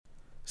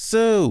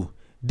So,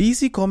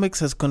 DC Comics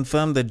has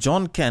confirmed that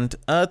John Kent,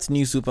 Earth's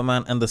new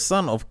Superman and the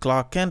son of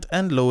Clark Kent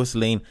and Lois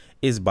Lane,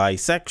 is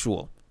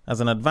bisexual. As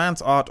an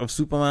advance art of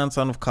Superman,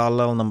 son of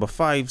Kal-El number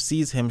 5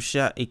 sees him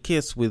share a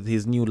kiss with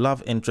his new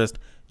love interest,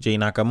 Jay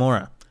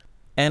Nakamura.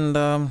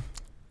 And,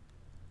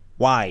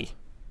 why?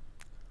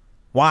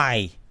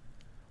 Why?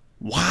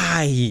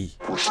 Why?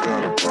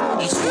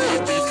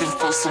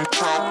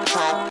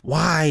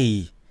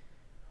 Why?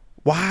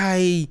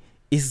 Why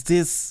is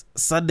this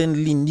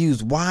suddenly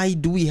news? Why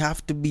do we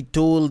have to be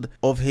told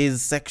of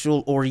his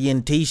sexual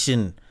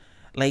orientation?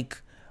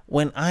 Like,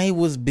 when I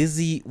was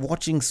busy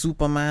watching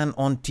Superman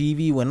on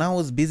TV, when I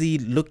was busy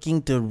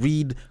looking to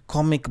read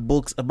comic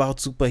books about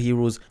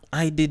superheroes,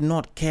 I did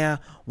not care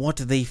what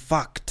they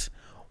fucked.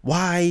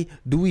 Why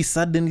do we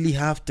suddenly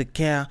have to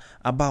care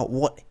about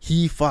what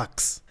he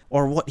fucks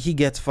or what he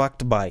gets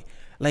fucked by?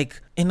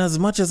 Like, in as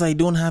much as I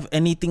don't have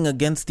anything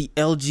against the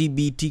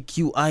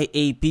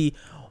LGBTQIAP,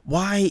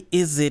 why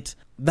is it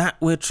that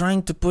we're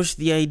trying to push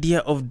the idea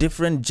of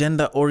different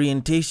gender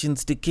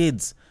orientations to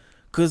kids?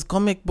 Because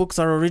comic books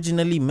are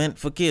originally meant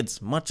for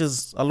kids, much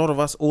as a lot of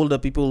us older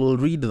people will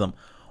read them.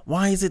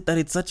 Why is it that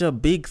it's such a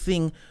big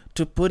thing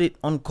to put it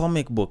on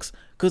comic books?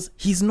 Because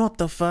he's not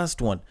the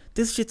first one.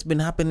 This shit's been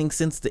happening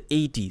since the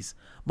 80s.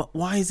 But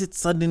why is it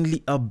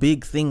suddenly a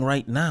big thing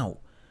right now?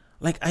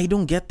 Like, I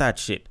don't get that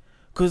shit.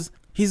 Because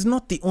he's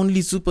not the only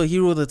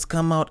superhero that's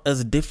come out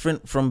as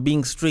different from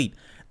being straight.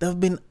 There have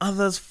been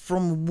others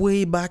from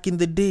way back in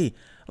the day.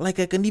 Like,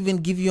 I can even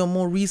give you a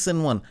more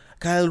recent one.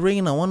 Kyle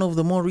Rayner, one of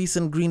the more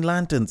recent Green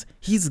Lanterns.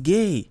 He's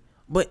gay.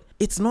 But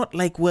it's not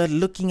like we're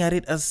looking at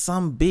it as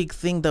some big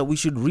thing that we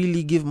should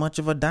really give much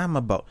of a damn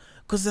about.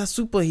 Because they're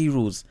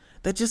superheroes.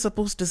 They're just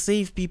supposed to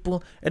save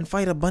people and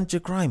fight a bunch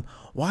of crime.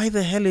 Why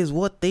the hell is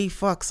what they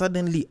fuck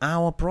suddenly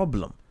our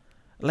problem?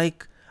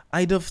 Like,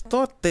 I'd have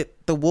thought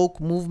that the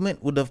woke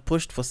movement would have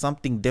pushed for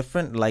something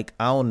different, like,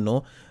 I don't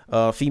know,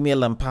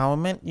 female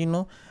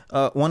empowerment,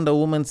 Wonder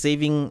Woman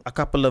saving a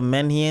couple of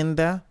men here and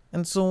there,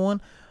 and so on.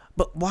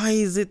 But why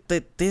is it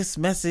that this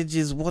message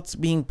is what's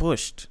being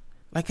pushed?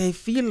 Like, I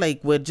feel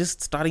like we're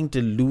just starting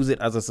to lose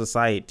it as a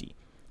society.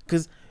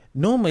 Because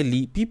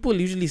normally, people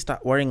usually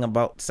start worrying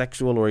about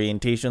sexual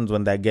orientations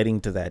when they're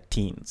getting to their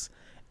teens.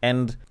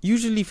 And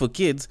usually for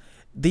kids,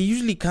 they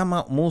usually come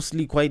out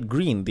mostly quite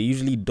green. They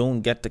usually don't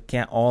get to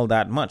care all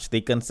that much.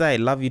 They can say, I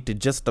love you to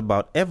just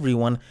about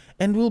everyone,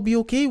 and we'll be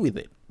okay with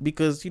it.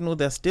 Because,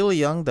 they're still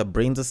young, their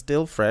brains are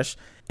still fresh,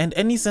 and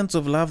any sense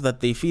of love that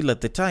they feel at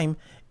the time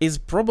is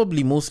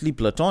probably mostly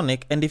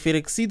platonic, and if it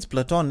exceeds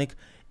platonic,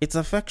 it's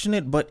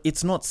affectionate, but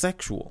it's not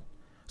sexual.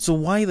 So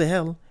why the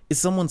hell is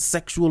someone's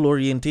sexual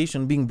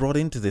orientation being brought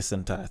into this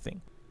entire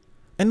thing?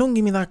 And don't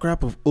give me that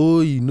crap of,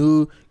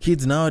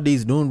 kids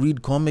nowadays don't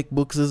read comic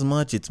books as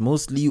much. It's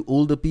mostly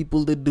older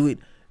people that do it.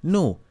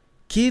 No,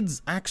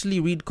 kids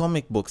actually read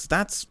comic books.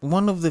 That's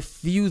one of the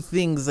few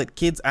things that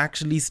kids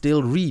actually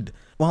still read.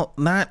 Well,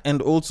 that and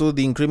also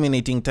the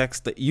incriminating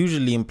text that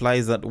usually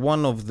implies that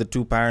one of the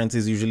two parents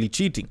is usually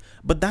cheating.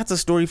 But that's a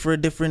story for a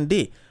different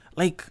day.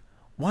 Like,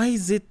 why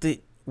is it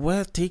that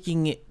we're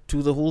taking it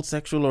to the whole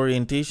sexual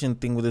orientation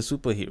thing with the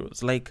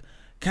superheroes? Like,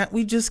 can't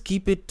we just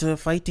keep it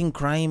fighting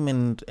crime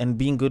and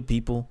being good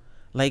people?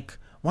 Like,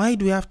 why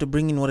do we have to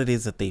bring in what it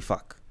is that they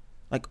fuck?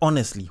 Like,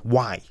 honestly,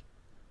 why?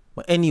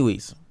 But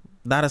anyways,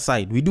 that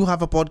aside, we do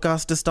have a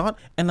podcast to start.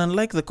 And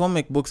unlike the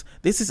comic books,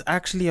 this is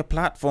actually a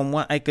platform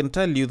where I can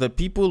tell you that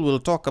people will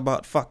talk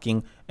about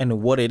fucking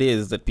and what it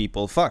is that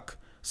people fuck.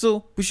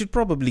 So, we should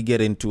probably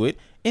get into it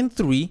in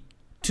 3,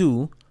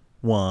 2,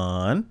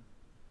 1...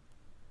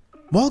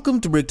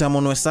 Welcome to Breaktime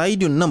on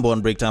Westside, your number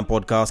one Breaktime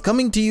podcast,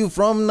 coming to you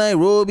from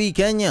Nairobi,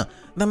 Kenya.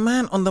 The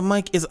man on the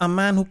mic is a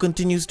man who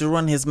continues to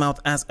run his mouth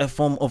as a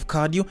form of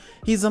cardio.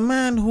 He's a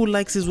man who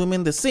likes his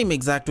women the same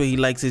exact way he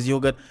likes his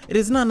yogurt. It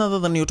is none other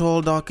than your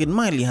tall, dark, and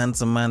mildly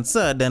handsome man,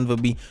 Sir Denver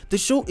B. The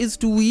show is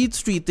Tweet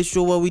Street, the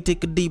show where we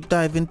take a deep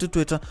dive into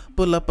Twitter,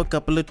 pull up a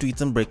couple of tweets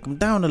and break them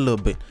down a little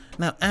bit.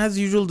 Now, as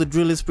usual, the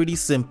drill is pretty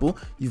simple.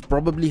 You've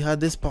probably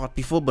heard this part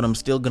before, but I'm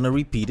still gonna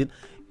repeat it.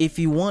 If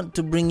you want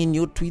to bring in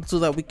your tweets so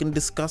that we can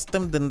discuss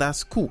them, then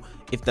that's cool.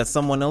 If there's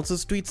someone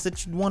else's tweets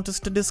that you'd want us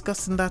to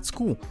discuss, then that's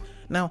cool.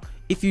 Now,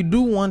 if you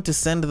do want to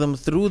send them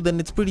through, then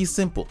it's pretty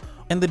simple.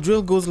 And the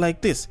drill goes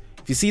like this.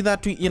 If you see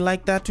that tweet, you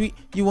like that tweet,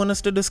 you want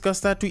us to discuss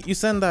that tweet, you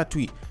send that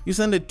tweet. You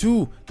send it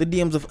to the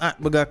DMs of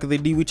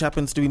 @BagakaTheD, which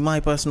happens to be my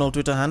personal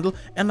Twitter handle,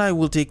 and I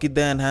will take it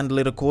there and handle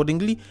it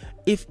accordingly.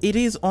 If it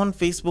is on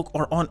Facebook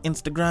or on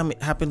Instagram,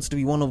 it happens to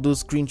be one of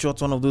those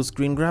screenshots, one of those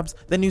screen grabs,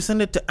 then you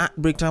send it to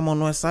 @Breaktime on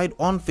Westside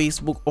on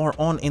Facebook or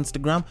on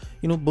Instagram.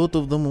 Both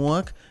of them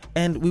work,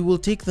 and we will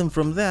take them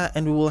from there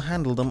and we will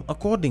handle them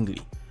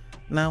accordingly.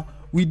 Now,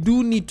 we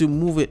do need to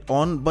move it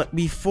on, but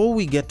before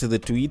we get to the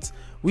tweets,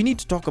 we need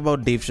to talk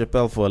about Dave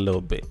Chappelle for a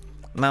little bit.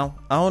 Now,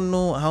 I don't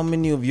know how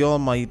many of y'all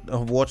might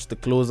have watched The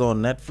Closer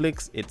on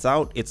Netflix. It's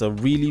out. It's a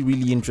really,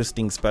 really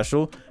interesting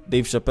special.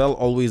 Dave Chappelle,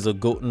 always a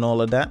goat and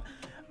all of that.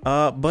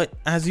 But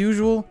as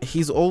usual,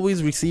 he's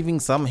always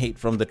receiving some hate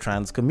from the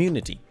trans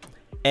community.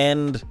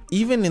 And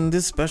even in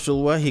this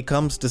special where he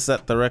comes to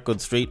set the record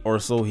straight, or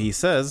so he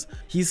says,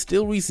 he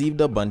still received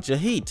a bunch of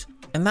hate.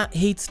 And that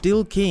hate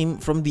still came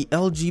from the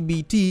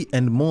LGBT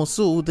and more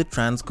so the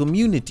trans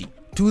community,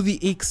 to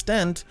the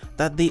extent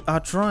that they are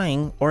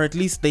trying, or at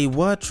least they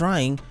were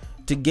trying,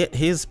 to get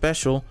his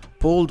special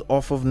pulled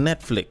off of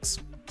Netflix.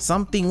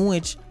 Something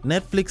which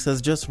Netflix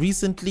has just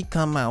recently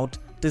come out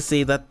to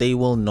say that they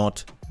will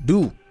not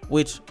do.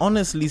 Which,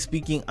 honestly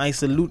speaking, I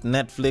salute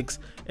Netflix,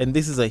 and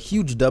this is a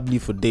huge W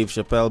for Dave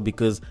Chappelle,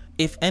 because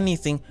if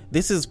anything,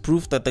 this is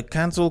proof that the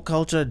cancel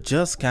culture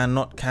just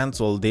cannot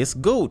cancel this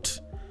goat.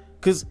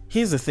 Because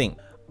here's the thing,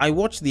 I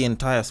watched the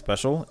entire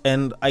special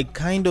and I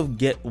kind of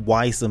get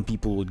why some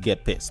people would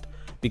get pissed.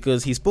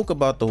 Because he spoke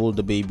about the whole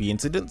DaBaby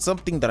incident,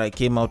 something that I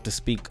came out to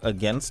speak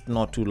against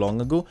not too long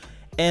ago,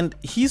 and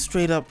he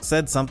straight up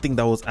said something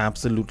that was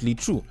absolutely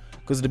true.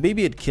 Because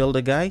DaBaby had killed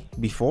a guy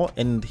before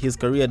and his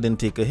career didn't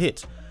take a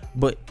hit.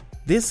 But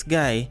this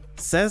guy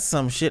says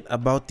some shit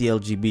about the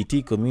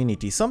LGBT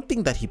community,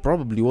 something that he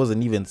probably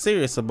wasn't even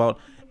serious about,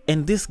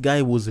 and this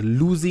guy was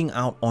losing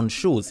out on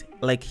shows.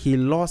 Like, he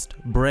lost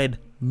bread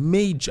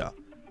major.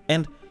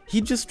 And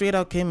he just straight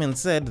out came and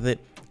said that,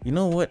 you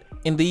know what,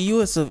 in the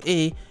US of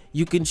A,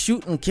 you can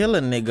shoot and kill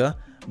a nigga,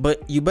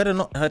 but you better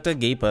not hurt a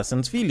gay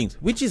person's feelings,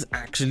 which is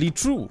actually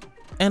true.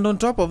 And on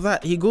top of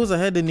that, he goes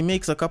ahead and he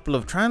makes a couple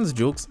of trans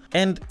jokes,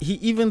 and he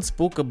even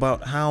spoke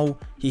about how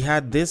he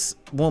had this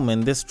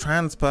woman, this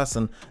trans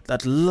person,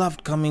 that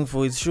loved coming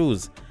for his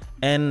shows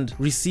and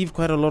received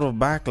quite a lot of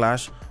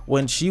backlash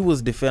when she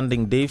was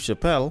defending Dave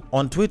Chappelle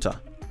on Twitter.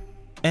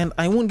 And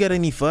I won't get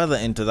any further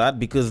into that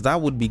because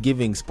that would be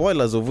giving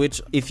spoilers, of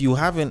which if you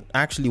haven't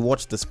actually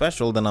watched the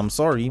special, then I'm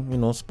sorry,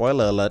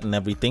 spoiler alert and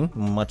everything,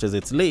 much as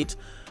it's late.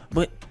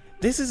 But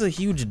this is a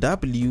huge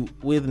W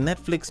with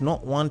Netflix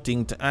not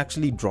wanting to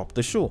actually drop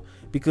the show,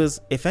 because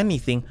if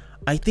anything,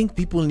 I think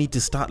people need to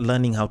start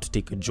learning how to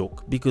take a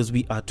joke, because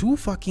we are too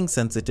fucking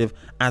sensitive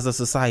as a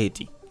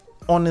society.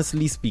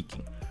 Honestly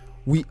speaking,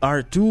 we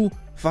are too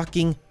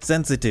fucking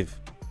sensitive.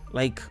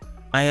 Like,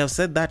 I have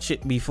said that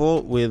shit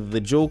before with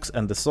the jokes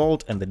and the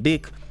salt and the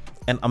dick,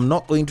 and I'm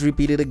not going to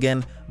repeat it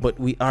again, but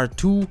we are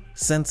too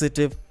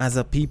sensitive as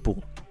a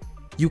people.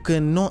 You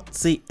cannot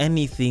say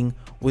anything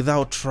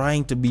without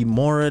trying to be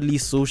morally,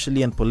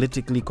 socially, and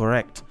politically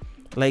correct.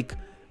 Like,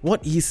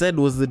 what he said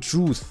was the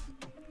truth,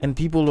 and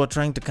people were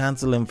trying to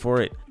cancel him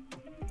for it.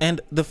 And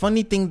the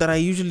funny thing that I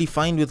usually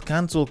find with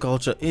cancel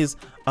culture is,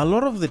 a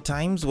lot of the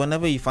times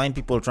whenever you find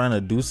people trying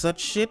to do such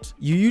shit,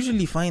 you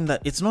usually find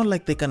that it's not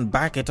like they can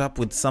back it up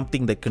with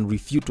something that can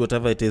refute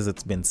whatever it is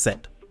that's been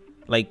said.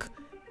 Like,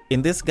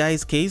 in this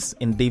guy's case,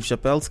 in Dave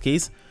Chappelle's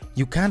case,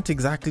 you can't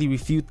exactly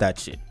refute that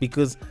shit,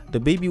 because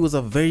DaBaby was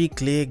a very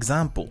clear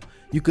example.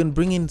 You can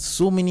bring in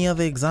so many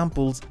other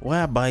examples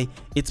whereby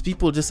it's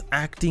people just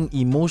acting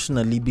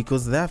emotionally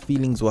because their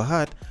feelings were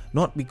hurt,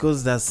 not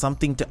because there's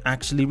something to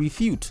actually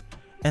refute.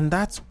 And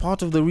that's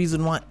part of the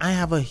reason why I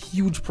have a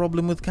huge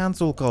problem with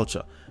cancel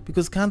culture,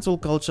 because cancel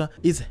culture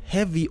is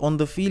heavy on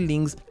the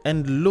feelings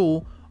and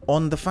low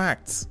on the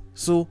facts.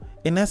 So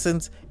in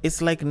essence,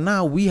 it's like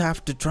now we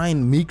have to try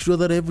and make sure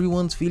that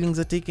everyone's feelings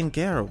are taken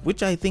care of,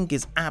 which I think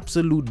is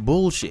absolute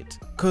bullshit.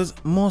 Because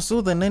more so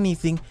than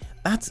anything,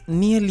 that's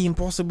nearly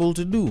impossible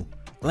to do.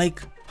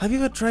 Like, have you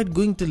ever tried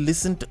going to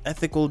listen to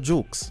ethical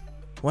jokes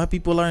where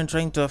people aren't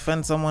trying to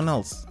offend someone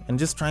else and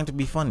just trying to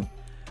be funny?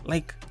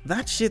 Like,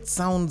 that shit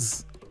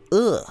sounds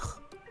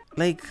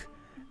like,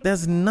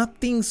 there's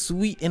nothing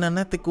sweet in an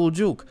ethical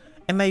joke.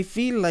 And I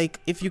feel like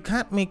if you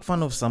can't make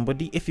fun of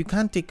somebody, if you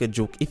can't take a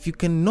joke, if you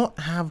cannot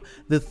have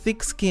the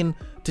thick skin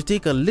to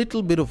take a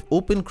little bit of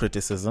open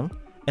criticism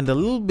and a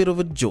little bit of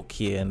a joke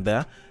here and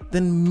there,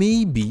 then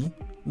maybe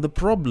the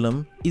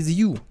problem is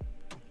you.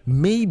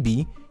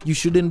 Maybe you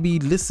shouldn't be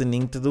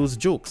listening to those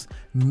jokes.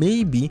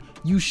 Maybe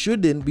you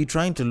shouldn't be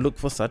trying to look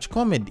for such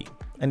comedy.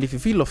 And if you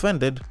feel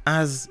offended,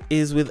 as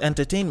is with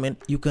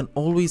entertainment, you can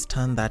always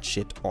turn that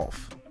shit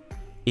off.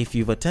 If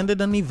you've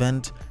attended an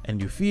event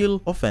and you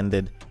feel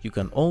offended, you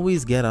can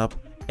always get up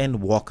and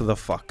walk the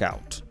fuck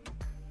out.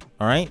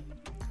 Alright?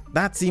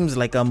 That seems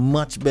like a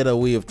much better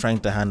way of trying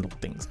to handle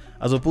things,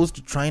 as opposed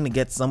to trying to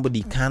get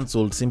somebody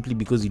cancelled simply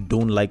because you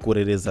don't like what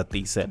it is that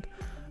they said.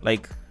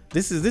 Like,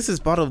 this is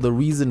part of the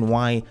reason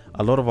why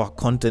a lot of our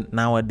content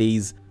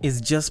nowadays is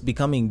just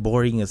becoming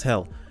boring as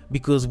hell.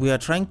 Because we are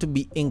trying to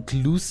be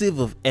inclusive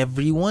of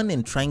everyone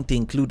and trying to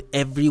include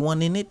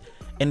everyone in it,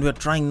 and we're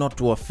trying not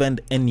to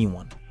offend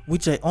anyone,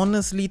 which I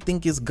honestly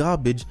think is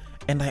garbage.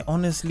 And I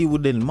honestly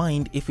wouldn't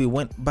mind if we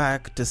went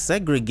back to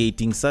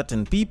segregating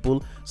certain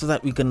people so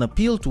that we can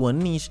appeal to a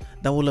niche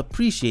that will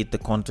appreciate the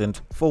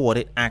content for what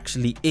it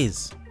actually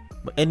is.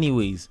 But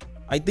anyways,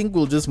 I think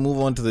we'll just move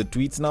on to the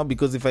tweets now,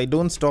 because if I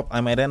don't stop,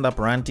 I might end up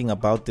ranting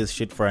about this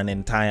shit for an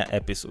entire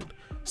episode.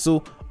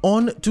 So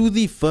on to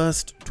the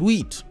first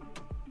tweet.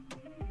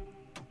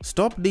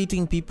 Stop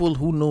dating people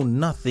who know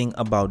nothing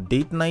about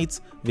date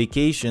nights,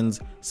 vacations,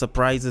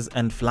 surprises,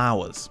 and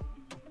flowers.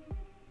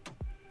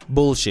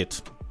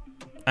 Bullshit.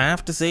 I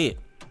have to say it,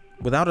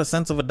 without a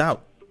sense of a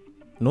doubt.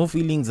 no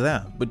feelings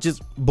there, but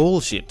just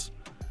bullshit.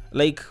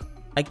 Like,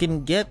 I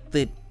can get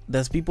that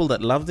there's people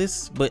that love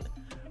this, but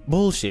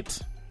bullshit.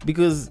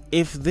 Because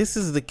if this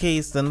is the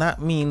case, then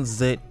that means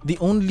that the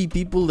only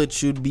people that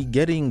should be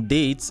getting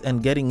dates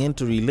and getting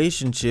into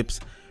relationships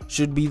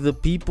should be the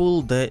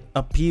people that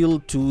appeal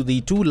to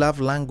the two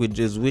love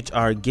languages, which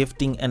are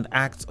gifting and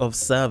acts of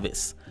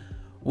service,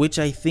 which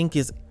I think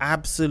is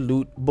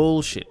absolute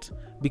bullshit,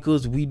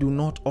 because we do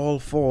not all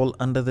fall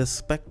under the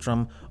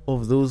spectrum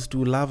of those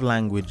two love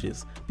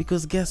languages.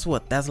 Because guess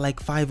what? There's like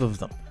 5 of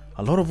them.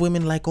 A lot of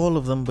women like all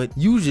of them, but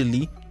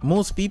usually,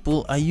 most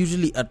people are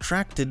usually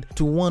attracted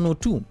to 1 or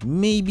 2,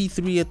 maybe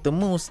 3 at the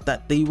most,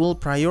 that they will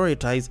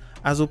prioritize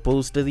as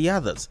opposed to the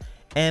others.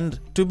 And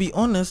to be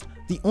honest,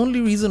 the only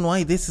reason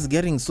why this is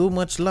getting so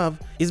much love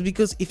is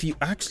because if you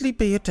actually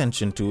pay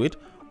attention to it,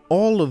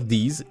 all of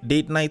these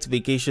date nights,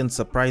 vacations,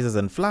 surprises,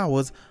 and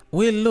flowers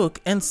will look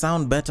and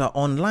sound better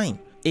online,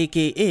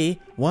 aka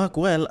work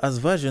well as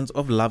versions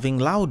of loving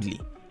loudly.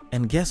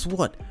 And guess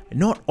what?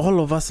 Not all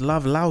of us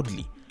love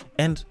loudly.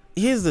 And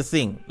here's the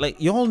thing, like,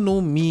 y'all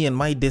know me and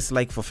my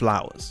dislike for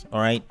flowers,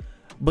 alright?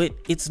 But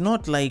it's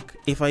not like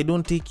if I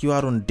don't take you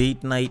out on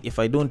date night, if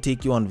I don't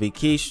take you on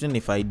vacation,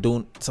 if I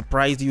don't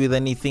surprise you with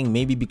anything,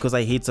 maybe because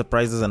I hate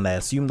surprises and I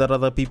assume that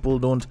other people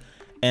don't,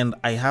 and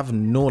I have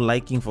no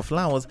liking for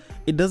flowers,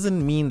 it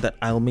doesn't mean that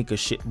I'll make a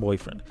shit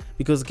boyfriend.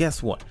 Because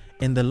guess what?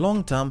 In the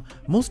long term,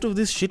 most of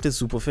this shit is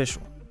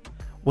superficial.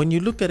 When you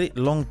look at it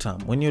long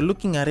term, when you're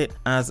looking at it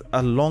as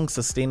a long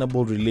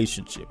sustainable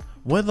relationship,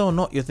 whether or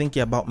not you're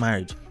thinking about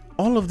marriage,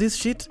 all of this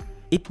shit,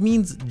 it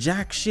means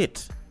jack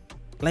shit.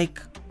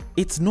 Like,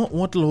 it's not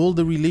what will hold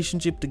the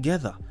relationship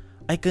together.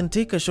 I can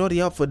take a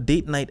shorty out for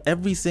date night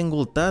every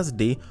single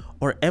Thursday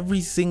or every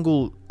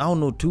single,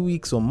 2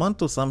 weeks or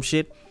month or some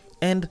shit,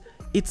 and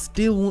it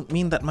still won't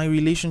mean that my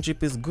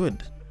relationship is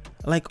good.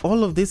 Like,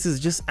 all of this is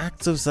just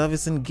acts of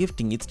service and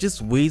gifting. It's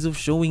just ways of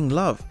showing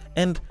love.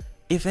 And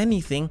if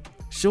anything,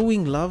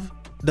 showing love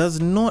does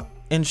not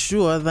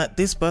ensure that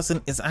this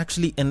person is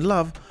actually in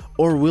love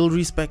or will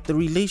respect the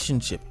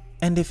relationship.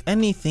 And if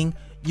anything,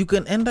 you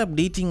can end up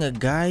dating a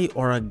guy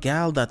or a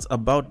gal that's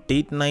about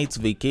date nights,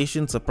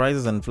 vacations,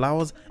 surprises, and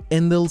flowers,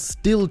 and they'll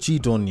still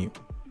cheat on you.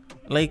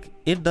 Like,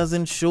 it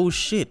doesn't show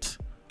shit.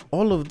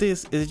 All of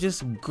this is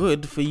just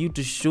good for you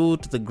to show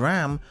to the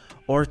gram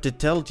or to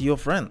tell to your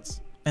friends.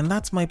 And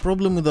that's my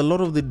problem with a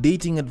lot of the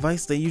dating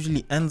advice that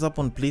usually ends up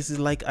on places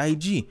like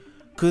IG.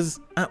 Because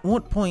at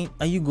what point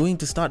are you going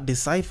to start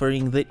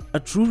deciphering that a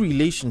true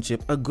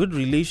relationship, a good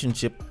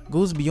relationship,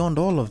 goes beyond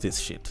all of this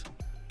shit?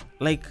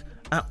 Like,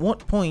 at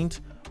what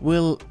point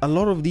will a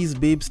lot of these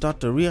babes start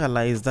to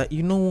realize that,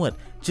 you know what,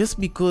 just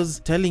because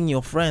telling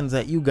your friends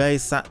that you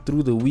guys sat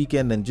through the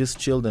weekend and just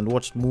chilled and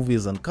watched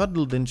movies and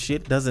cuddled and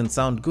shit doesn't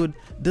sound good,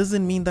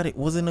 doesn't mean that it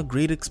wasn't a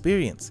great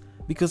experience.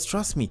 Because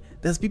trust me,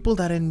 there's people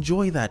that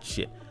enjoy that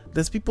shit.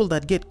 There's people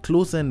that get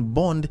close and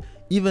bond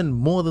even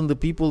more than the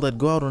people that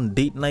go out on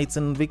date nights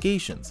and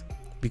vacations.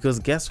 Because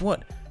guess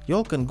what?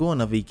 Y'all can go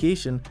on a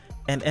vacation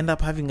and end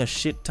up having a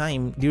shit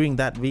time during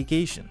that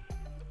vacation.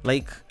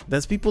 Like,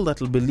 there's people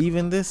that'll believe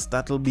in this,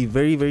 that'll be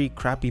very, very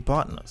crappy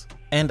partners.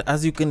 And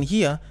as you can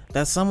hear,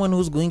 there's someone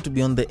who's going to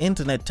be on the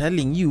internet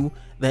telling you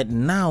that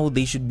now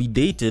they should be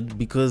dated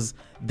because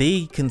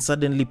they can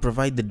suddenly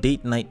provide the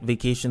date night,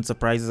 vacation,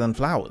 surprises, and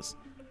flowers.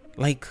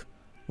 Like,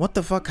 what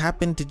the fuck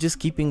happened to just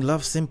keeping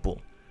love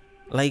simple?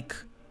 Like,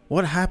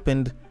 what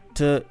happened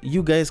to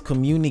you guys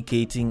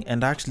communicating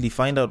and actually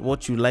find out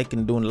what you like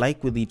and don't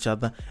like with each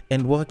other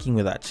and working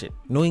with that shit,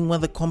 knowing where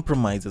the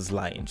compromises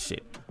lie and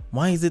shit?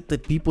 Why is it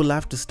that people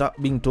have to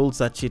stop being told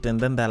such shit and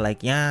then they're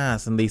like,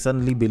 yes, and they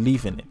suddenly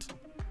believe in it?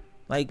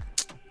 Like,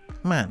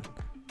 man,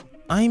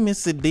 I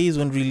miss the days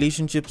when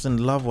relationships and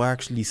love were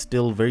actually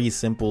still very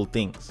simple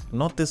things,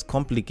 not this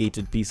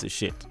complicated piece of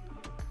shit.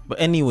 But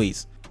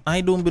anyways,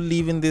 I don't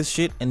believe in this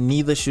shit and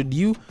neither should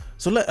you,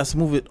 so let us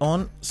move it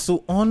on.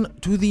 So on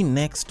to the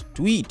next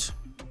tweet.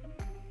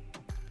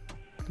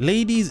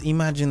 Ladies,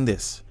 imagine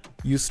this.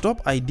 You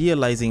stop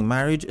idealizing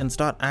marriage and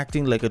start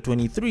acting like a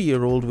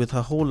 23-year-old with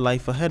her whole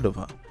life ahead of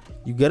her.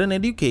 You get an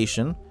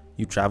education,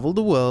 you travel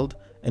the world,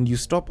 and you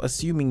stop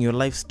assuming your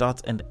life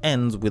starts and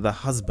ends with a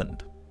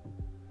husband.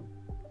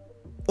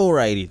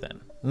 Alrighty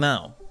then.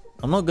 Now,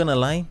 I'm not gonna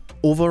lie,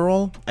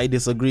 overall, I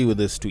disagree with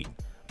this tweet.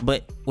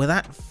 But with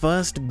that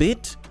first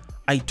bit,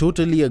 I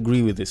totally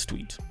agree with this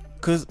tweet.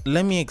 Cause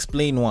let me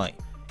explain why.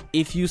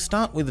 If you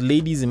start with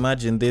ladies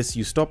imagine this,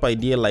 you stop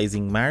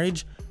idealizing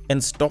marriage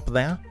and stop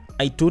there,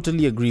 I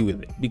totally agree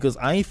with it. Because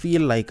I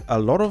feel like a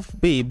lot of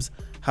babes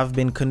have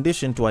been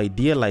conditioned to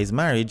idealize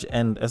marriage,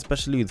 and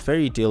especially with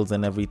fairy tales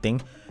and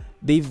everything,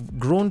 they've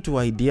grown to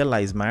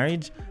idealize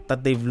marriage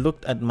that they've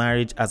looked at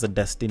marriage as a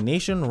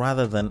destination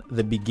rather than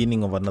the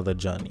beginning of another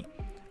journey.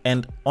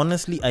 And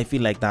honestly, I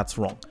feel like that's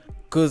wrong.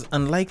 Because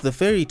unlike the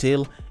fairy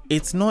tale,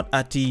 it's not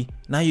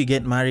now you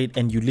get married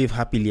and you live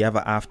happily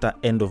ever after,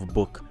 end of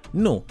book.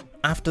 No,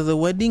 after the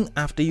wedding,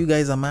 after you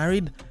guys are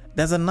married,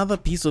 there's another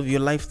piece of your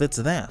life that's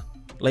there.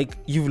 Like,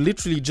 you've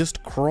literally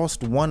just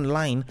crossed one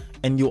line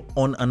and you're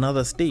on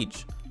another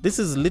stage. This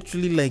is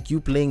literally like you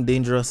playing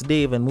Dangerous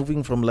Dave and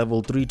moving from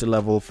level 3 to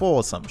level 4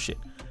 or some shit.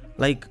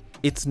 Like,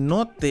 it's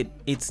not that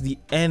it's the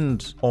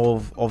end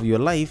of your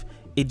life,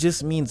 it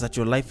just means that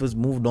your life has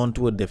moved on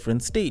to a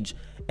different stage.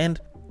 And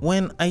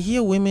when I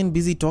hear women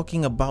busy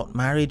talking about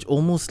marriage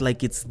almost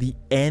like it's the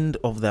end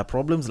of their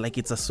problems, like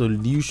it's a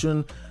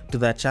solution to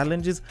their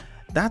challenges,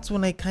 that's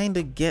when I kind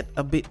of get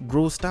a bit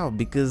grossed out,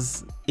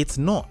 because it's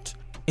not.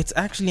 It's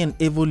actually an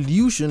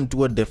evolution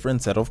to a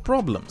different set of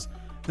problems.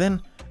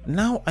 Then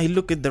now I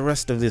look at the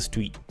rest of this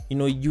tweet.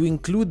 You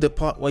include the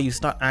part where you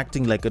start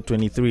acting like a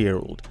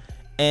 23-year-old.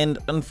 And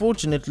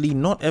unfortunately,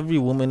 not every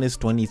woman is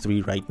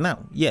 23 right now.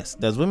 Yes,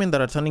 there's women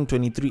that are turning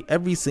 23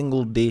 every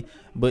single day,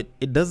 but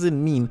it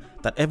doesn't mean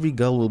that every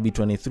girl will be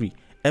 23.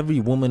 Every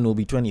woman will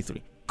be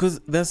 23. Because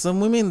there's some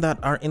women that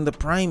are in the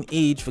prime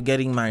age for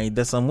getting married.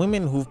 There's some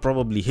women who've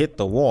probably hit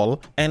the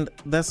wall. And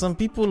there's some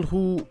people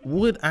who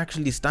would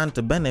actually stand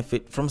to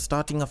benefit from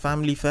starting a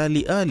family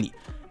fairly early.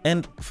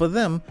 And for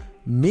them,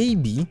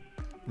 maybe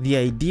the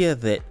idea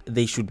that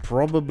they should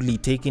probably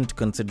take into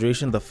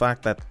consideration the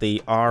fact that they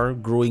are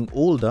growing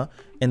older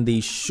and they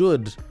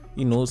should,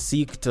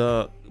 seek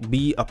to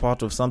be a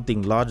part of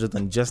something larger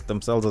than just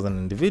themselves as an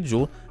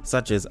individual,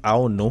 such as, I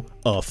don't know,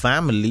 a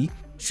family,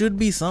 should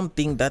be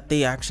something that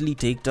they actually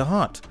take to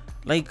heart.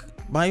 Like,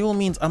 by all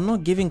means, I'm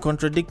not giving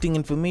contradicting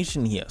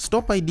information here.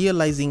 Stop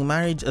idealizing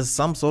marriage as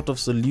some sort of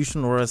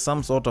solution or as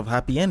some sort of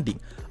happy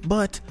ending.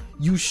 But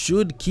you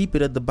should keep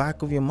it at the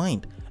back of your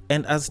mind.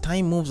 And as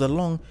time moves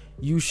along,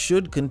 you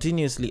should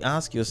continuously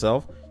ask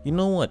yourself, you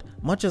know what,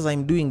 much as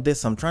I'm doing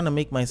this, I'm trying to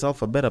make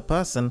myself a better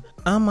person.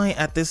 Am I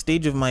at this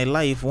stage of my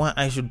life where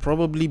I should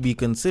probably be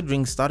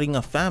considering starting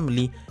a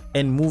family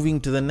and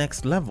moving to the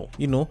next level?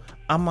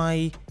 Am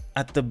I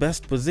at the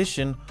best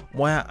position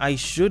where I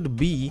should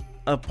be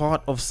a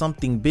part of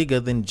something bigger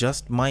than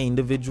just my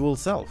individual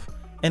self?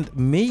 And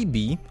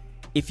maybe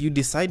if you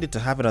decided to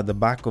have it at the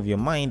back of your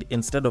mind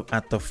instead of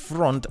at the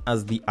front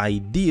as the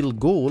ideal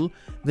goal,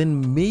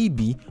 then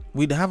maybe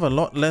we'd have a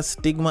lot less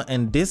stigma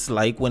and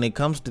dislike when it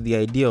comes to the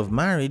idea of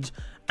marriage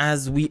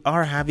as we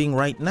are having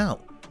right now.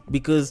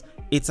 Because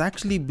it's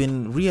actually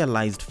been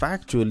realized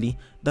factually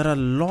that a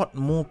lot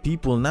more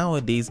people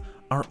nowadays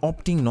are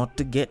opting not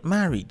to get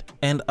married.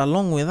 And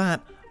along with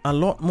that, a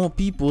lot more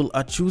people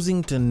are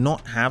choosing to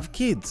not have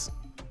kids,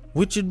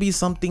 which should be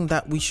something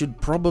that we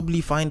should probably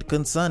find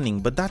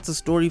concerning, but that's a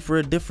story for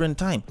a different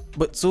time.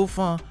 But so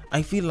far,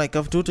 I feel like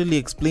I've totally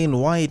explained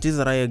why it is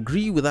that I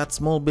agree with that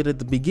small bit at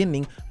the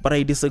beginning, but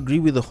I disagree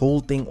with the whole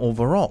thing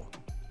overall.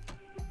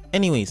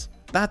 Anyways,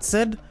 that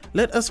said,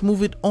 let us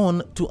move it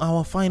on to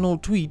our final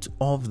tweet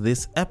of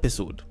this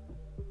episode.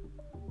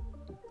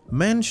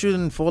 Men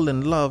shouldn't fall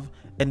in love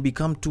and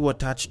become too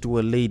attached to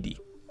a lady.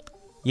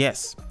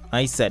 Yes,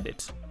 I said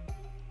it.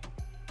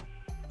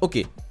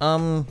 Okay, I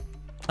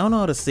don't know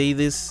how to say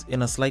this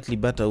in a slightly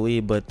better way,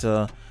 but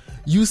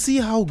you see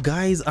how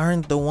guys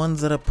aren't the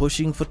ones that are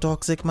pushing for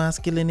toxic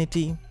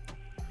masculinity?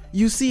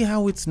 You see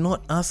how it's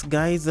not us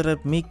guys that are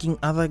making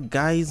other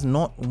guys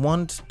not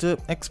want to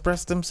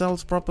express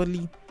themselves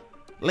properly?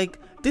 Like,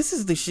 this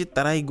is the shit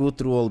that I go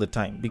through all the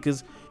time,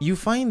 because you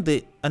find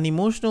that an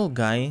emotional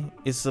guy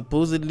is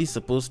supposedly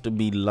supposed to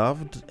be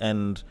loved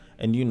and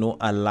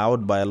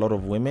allowed by a lot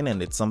of women,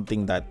 and it's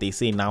something that they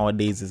say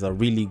nowadays is a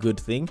really good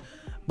thing.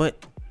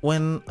 But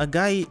when a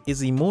guy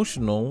is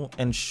emotional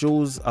and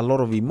shows a lot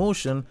of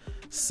emotion,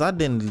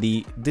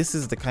 suddenly this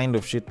is the kind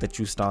of shit that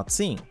you start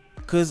seeing.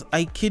 Because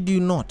I kid you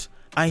not,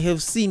 I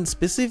have seen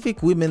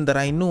specific women that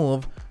I know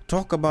of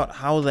talk about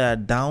how they're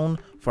down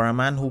for a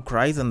man who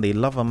cries and they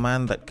love a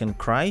man that can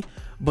cry,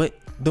 but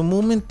the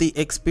moment they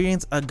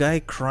experience a guy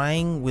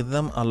crying with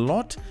them a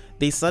lot,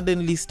 they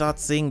suddenly start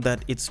saying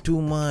that it's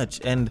too much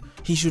and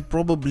he should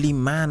probably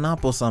man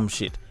up or some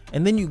shit.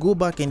 And then you go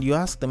back and you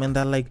ask them and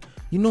they're like,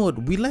 you know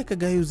what, we like a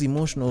guy who's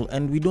emotional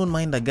and we don't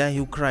mind a guy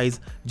who cries,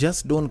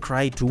 just don't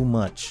cry too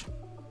much.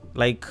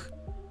 Like,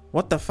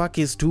 what the fuck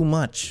is too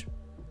much?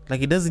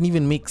 Like, it doesn't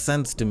even make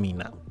sense to me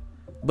now.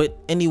 But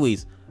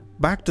anyways,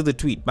 back to the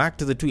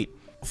tweet.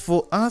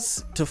 For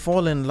us to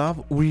fall in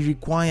love, we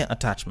require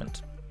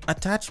attachment.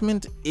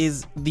 Attachment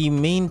is the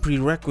main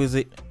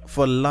prerequisite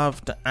for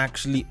love to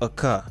actually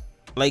occur.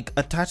 Like,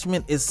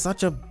 attachment is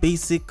such a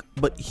basic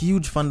but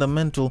huge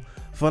fundamental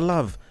for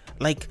love.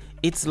 Like,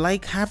 it's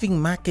like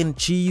having mac and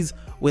cheese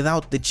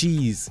without the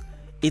cheese.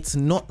 It's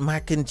not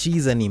mac and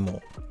cheese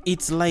anymore.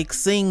 It's like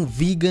saying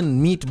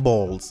vegan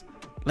meatballs.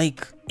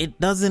 Like, it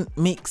doesn't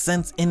make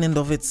sense in and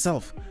of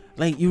itself.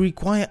 Like, you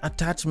require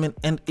attachment,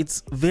 and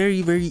it's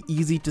very, very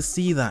easy to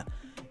see that.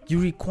 You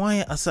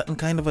require a certain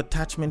kind of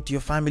attachment to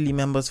your family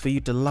members for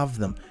you to love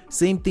them.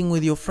 Same thing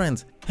with your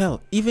friends.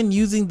 Hell, even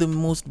using the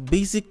most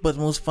basic but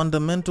most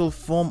fundamental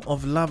form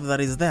of love that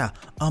is there,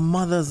 a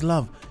mother's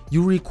love,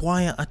 you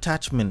require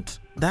attachment.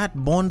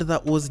 That bond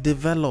that was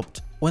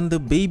developed when the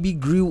baby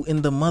grew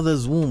in the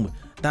mother's womb,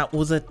 that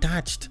was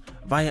attached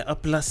via a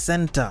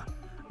placenta.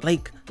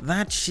 Like,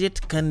 that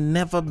shit can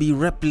never be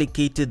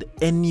replicated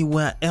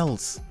anywhere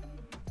else.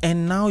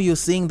 And now you're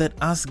saying that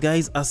us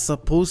guys are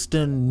supposed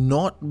to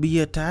not be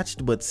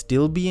attached but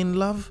still be in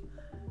love?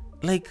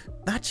 Like,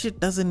 that shit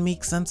doesn't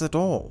make sense at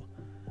all.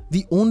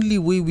 The only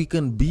way we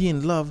can be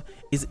in love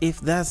is if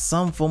there's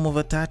some form of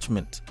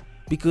attachment.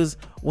 Because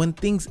when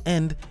things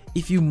end,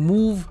 if you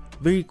move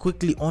very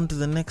quickly on to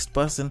the next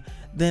person,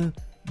 then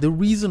the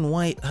reason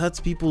why it hurts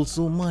people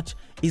so much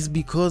is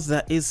because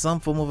there is some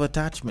form of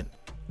attachment.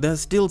 There's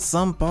still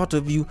some part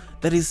of you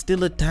that is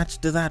still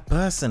attached to that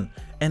person.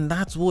 And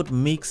that's what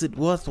makes it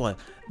worthwhile.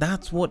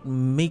 That's what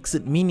makes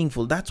it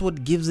meaningful. That's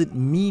what gives it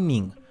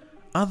meaning.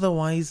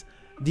 Otherwise,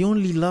 the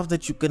only love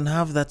that you can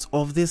have that's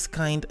of this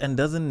kind and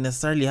doesn't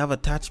necessarily have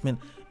attachment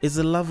is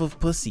the love of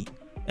pussy.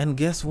 And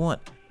guess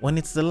what? When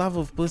it's the love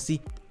of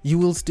pussy, you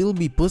will still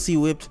be pussy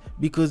whipped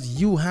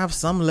because you have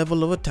some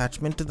level of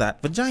attachment to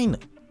that vagina.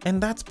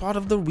 And that's part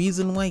of the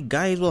reason why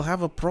guys will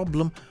have a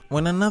problem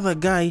when another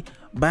guy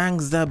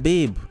bangs their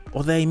babe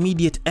or their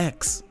immediate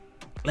ex.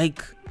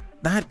 Like,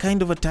 that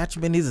kind of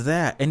attachment is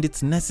there and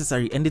it's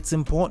necessary and it's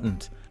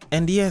important.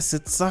 And yes,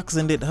 it sucks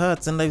and it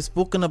hurts, and I've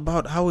spoken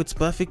about how it's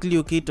perfectly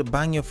okay to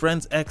bang your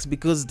friend's ex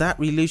because that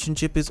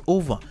relationship is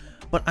over.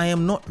 But I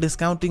am not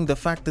discounting the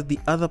fact that the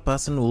other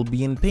person will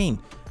be in pain.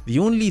 The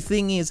only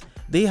thing is,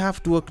 they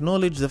have to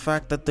acknowledge the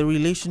fact that the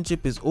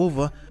relationship is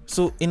over,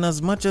 so in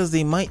as much as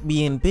they might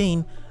be in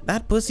pain,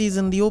 that pussy is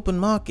in the open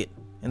market,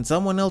 and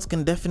someone else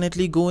can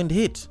definitely go and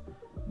hit.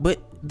 But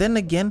then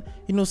again,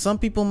 some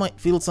people might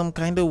feel some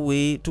kind of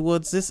way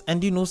towards this,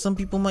 and some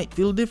people might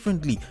feel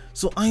differently.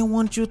 So I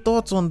want your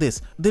thoughts on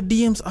this. The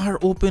DMs are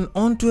open.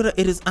 On Twitter,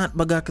 it is at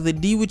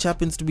BagakaTheD, which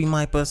happens to be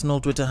my personal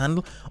Twitter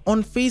handle.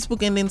 On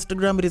Facebook and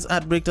Instagram, it is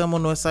at Breaktime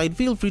on Westside.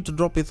 Feel free to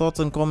drop your thoughts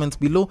and comments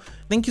below.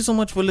 Thank you so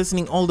much for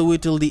listening all the way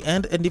till the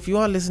end. And if you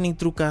are listening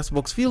through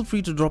Castbox, feel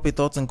free to drop your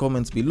thoughts and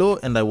comments below,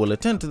 and I will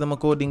attend to them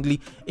accordingly.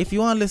 If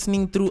you are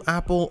listening through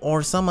Apple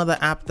or some other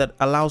app that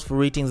allows for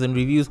ratings and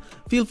reviews,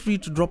 feel free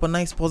to drop a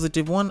nice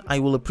positive one. I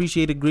will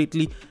appreciate it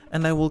greatly,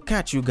 and I will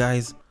catch you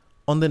guys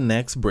on the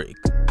next break.